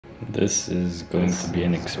This is going to be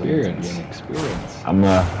an experience. I'm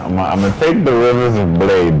gonna take the Rivers of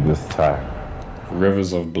Blade this time.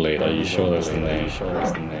 Rivers of Blade. Are you sure that's the name?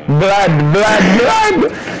 Blood!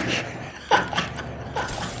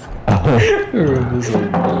 Rivers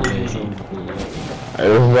of Blade. It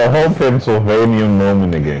was the whole Pennsylvania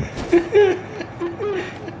moment again.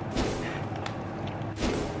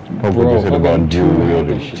 Bro, how about two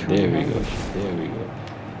shit? There we go.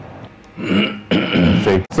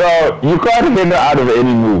 So, you can't get out of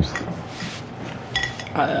any moves.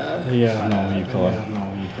 Yeah, no, you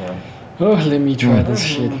can't. Oh, let me try this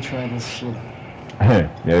shit. Yeah,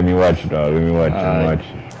 let me watch it, dog. Let me watch it.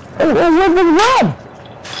 Oh, what's with the run?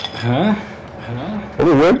 Huh?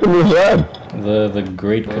 What's with the run? The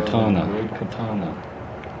Great Katana.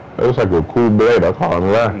 It looks like a cool blade, I can't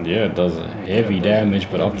lie. Yeah, it does heavy damage,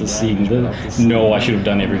 but after seeing this... No, I should have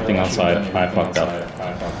done everything outside. I fucked up.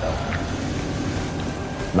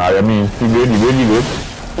 Nah, I mean, it's too good, you good.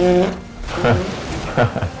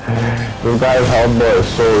 This guy's health bar is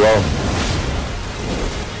so low.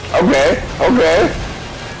 Okay.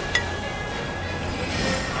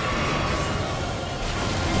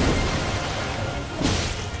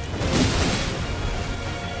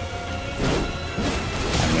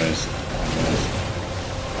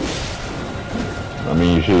 I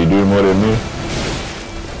mean, you sure you do more than me?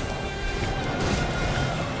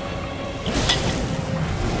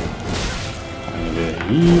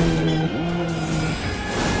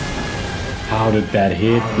 How did that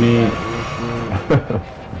hit me?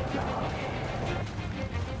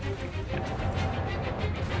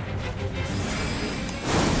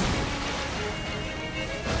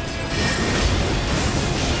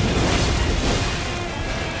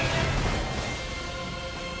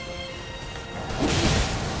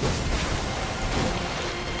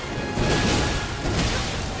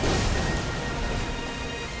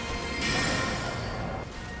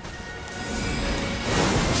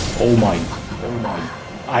 Oh my.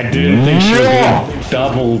 I didn't think she was gonna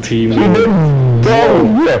double team me.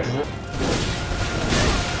 Oh, yes.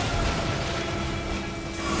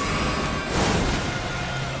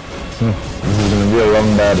 This is gonna be a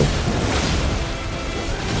long battle.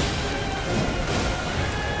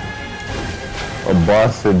 A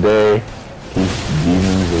boss a day keeps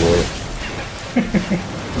demons away.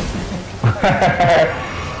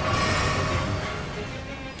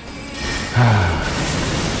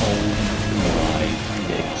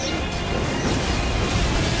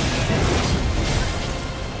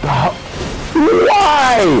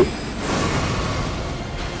 Why?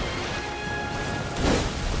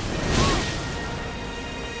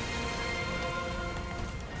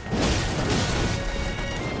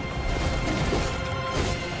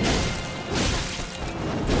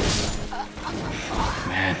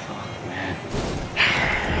 Man.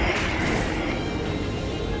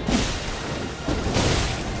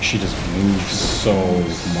 She just moves so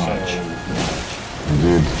much.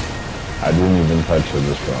 Dude, I didn't even touch her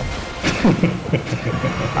this round.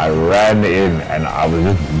 I ran in and I was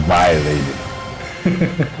just violated.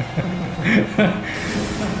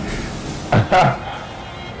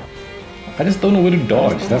 I just don't know where to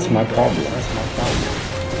dodge. That's my problem.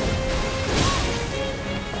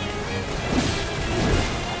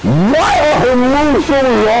 Why are her moves so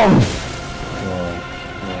long?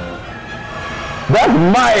 That's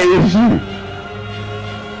my issue.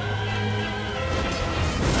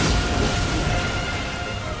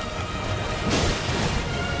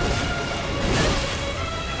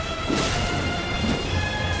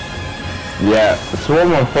 Yeah,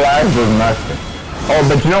 Swarm of Flags does nothing. Oh,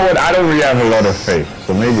 but you know what? I don't really have a lot of faith,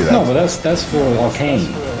 so maybe that's... No, but that's for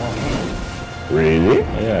Arcane. Really?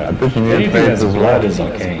 Yeah. I thought you needed Anything faith that's as blood well. is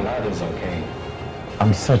Arcane.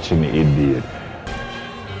 I'm such an idiot.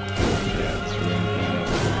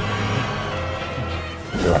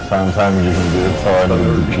 Yeah, sometimes you can do it so in the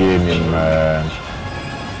beginning, man.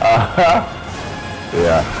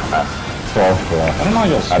 Yeah. 12 I don't know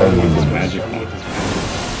your I don't sword need is the magical.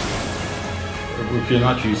 If you're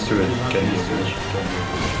not used to it, get used to it.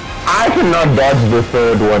 I cannot dodge the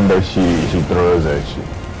third one that she throws at you.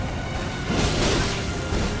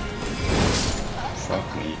 Fuck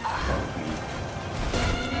me.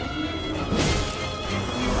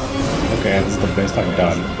 Okay, that's the best I've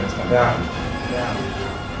done. Yeah.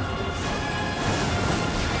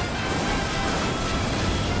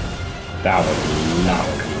 That was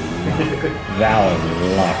luck. That was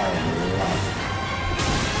luck.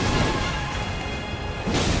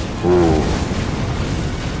 Ooh.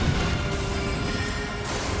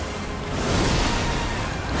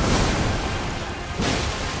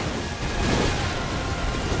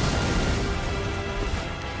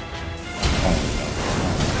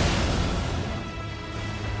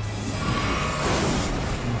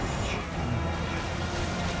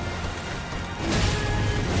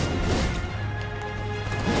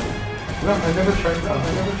 never tried that.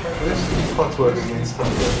 Let's see what's work against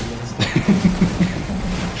them.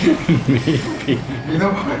 Maybe. You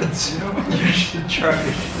know what? You should try.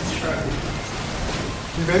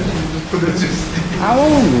 Imagine you just put it to sleep. I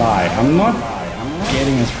won't lie, I'm not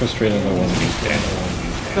getting as frustrated as I was before.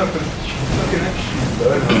 No, but you fucking actually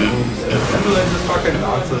learn how moves. And then just fucking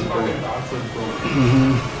dances, bro.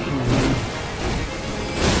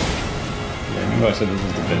 Yeah, remember I said this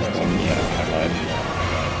is the best one, yeah, I lied.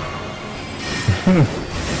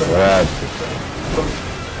 What?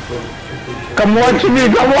 Come watch me,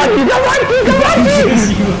 come watch me, come watch me, come watch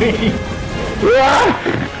me!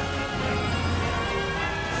 Yeah.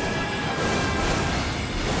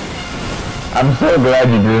 I'm so glad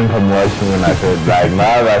you didn't come watch me when I said like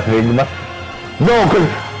now I think no, cause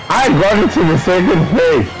I got into the second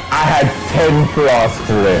phase. I had 10 flasks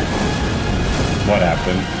left. What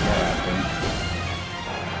happened?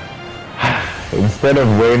 Instead of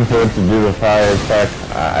waiting for it to do the fire attack,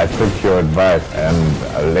 I took your advice and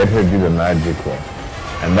I let her do the magic one.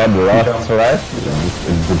 And that last right,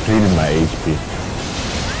 it depleted my HP.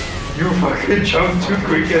 You fucking jumped too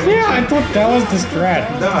quick. Yeah, I thought that was the strat.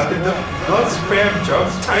 Nah, not spam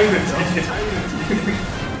jumps, time it.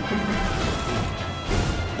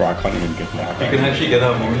 Bro, I can't even get that. You can actually get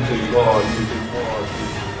that moon to you. Oh, you can.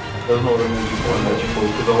 Doesn't know what I mean. One that you pull,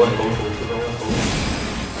 because I want both.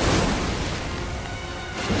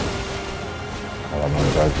 Oh my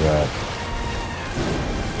god, that.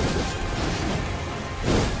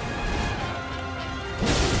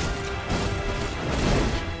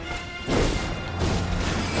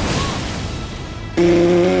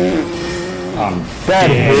 That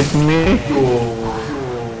hit me.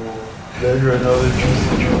 There's another juice.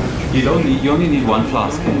 You only need one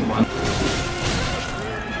flask.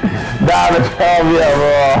 Damn it, help me,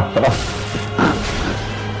 bro.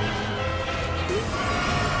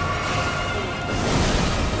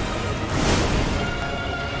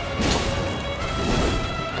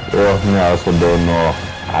 Oh, me I also don't know.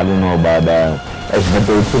 I don't know about that. It's but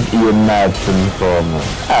they took Ian Madsen from.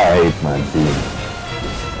 I hate my team.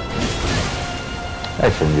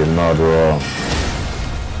 Actually, you're not wrong.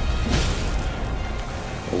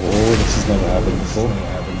 Oh, this has never happened before.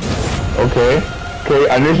 Okay. Okay,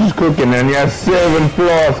 and this is cooking and you have 7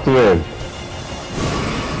 flasks left.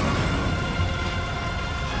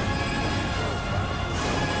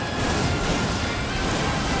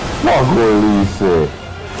 Not go Lisa.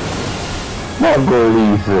 Not go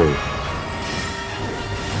Lisa.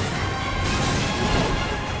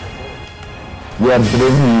 Yeah, but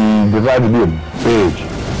then he decided to be a bitch.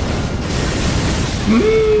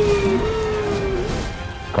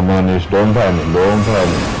 Come on, Ish, don't panic, don't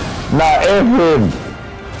panic. Now, F him!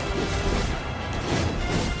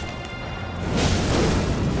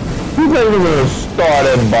 He's not even gonna start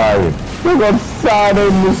and buy it. Look at Sada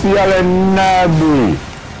Musiala and Nabi.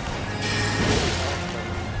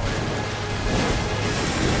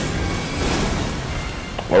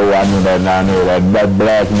 Oh, I know that, that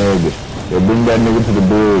black nigga. Yeah, bring that nigga to the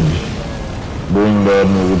bridge. Bring that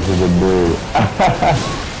nigga to the bridge.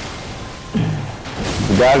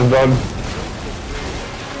 The guy's done.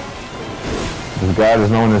 This guy is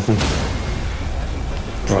known as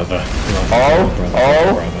Brother. Oh!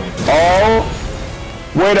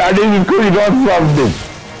 Wait, I think you could have done something.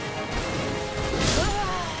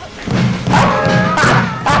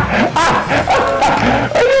 I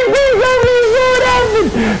think there's something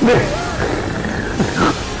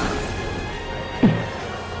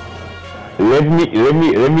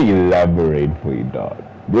Let me elaborate for you, dog.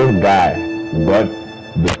 This guy got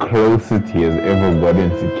the closest he has ever gotten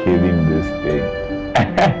to killing this thing.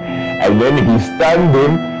 And then he stunned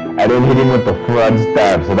him and then hit him with the front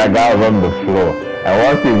stab. So that guy was on the floor. And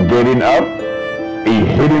once he's getting up, he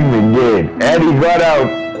hit him again. And he got out.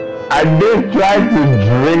 And then tried to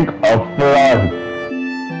drink a flask.